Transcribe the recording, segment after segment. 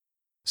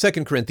2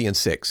 Corinthians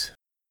 6.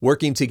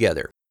 Working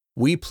together.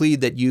 We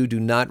plead that you do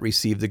not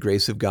receive the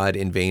grace of God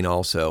in vain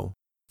also.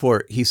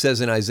 For he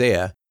says in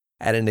Isaiah,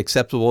 "At an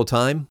acceptable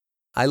time,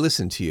 I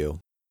listened to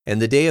you. In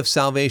the day of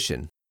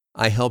salvation,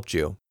 I helped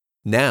you."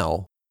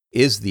 Now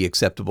is the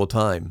acceptable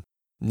time.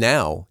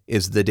 Now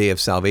is the day of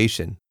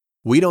salvation.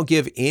 We don't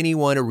give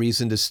anyone a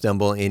reason to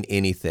stumble in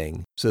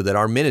anything, so that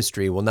our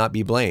ministry will not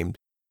be blamed.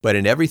 But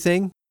in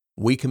everything,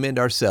 we commend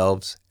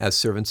ourselves as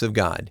servants of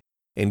God,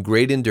 in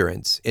great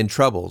endurance, in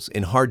troubles,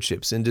 in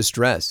hardships, in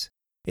distress,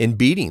 in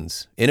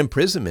beatings, in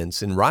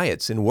imprisonments, in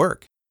riots, in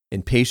work,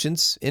 in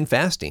patience, in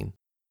fasting,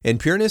 in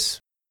pureness,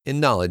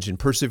 in knowledge, in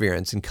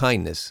perseverance, in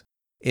kindness,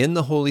 in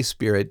the Holy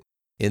Spirit,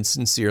 in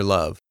sincere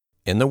love,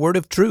 in the word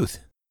of truth,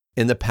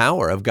 in the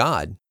power of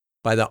God,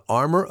 by the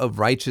armor of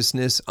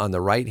righteousness on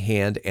the right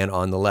hand and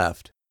on the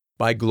left,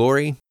 by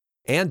glory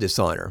and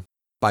dishonor,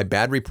 by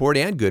bad report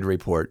and good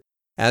report,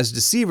 as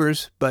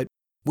deceivers, but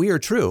we are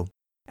true,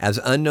 as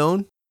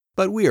unknown,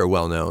 but we are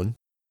well known,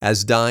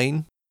 as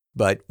dying,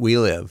 but we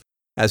live,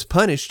 as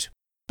punished,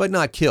 but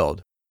not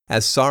killed,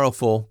 as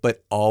sorrowful,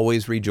 but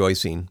always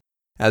rejoicing,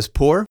 as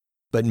poor,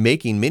 but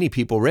making many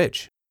people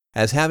rich,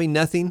 as having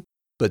nothing,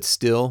 but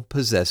still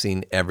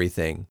possessing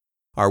everything.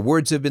 Our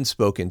words have been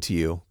spoken to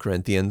you,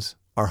 Corinthians.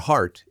 Our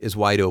heart is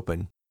wide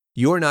open.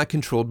 You are not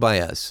controlled by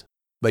us,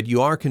 but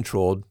you are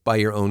controlled by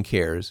your own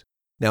cares.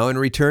 Now in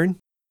return,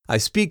 I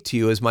speak to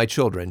you as my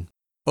children.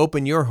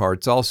 Open your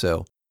hearts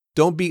also.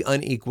 Don't be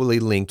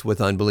unequally linked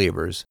with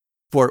unbelievers.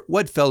 For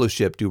what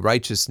fellowship do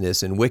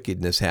righteousness and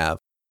wickedness have?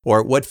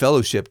 Or what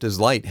fellowship does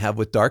light have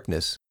with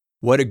darkness?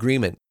 What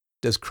agreement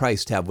does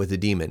Christ have with a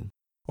demon?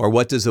 Or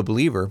what does a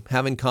believer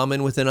have in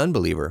common with an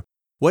unbeliever?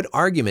 What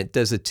argument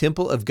does a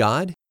temple of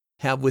God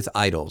have with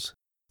idols?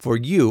 For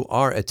you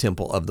are a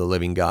temple of the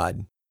living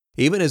God.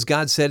 Even as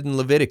God said in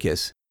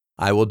Leviticus,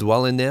 "I will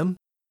dwell in them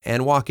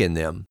and walk in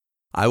them.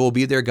 I will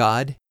be their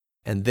God,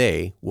 and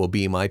they will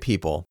be my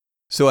people."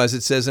 So as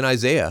it says in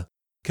Isaiah,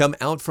 "Come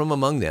out from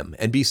among them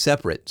and be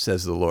separate,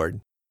 says the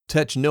Lord.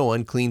 Touch no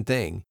unclean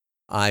thing.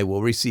 I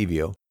will receive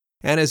you."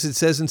 And as it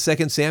says in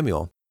 2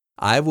 Samuel,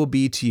 "I will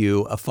be to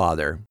you a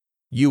father.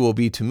 You will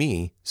be to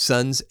me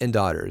sons and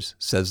daughters,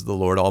 says the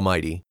Lord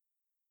Almighty."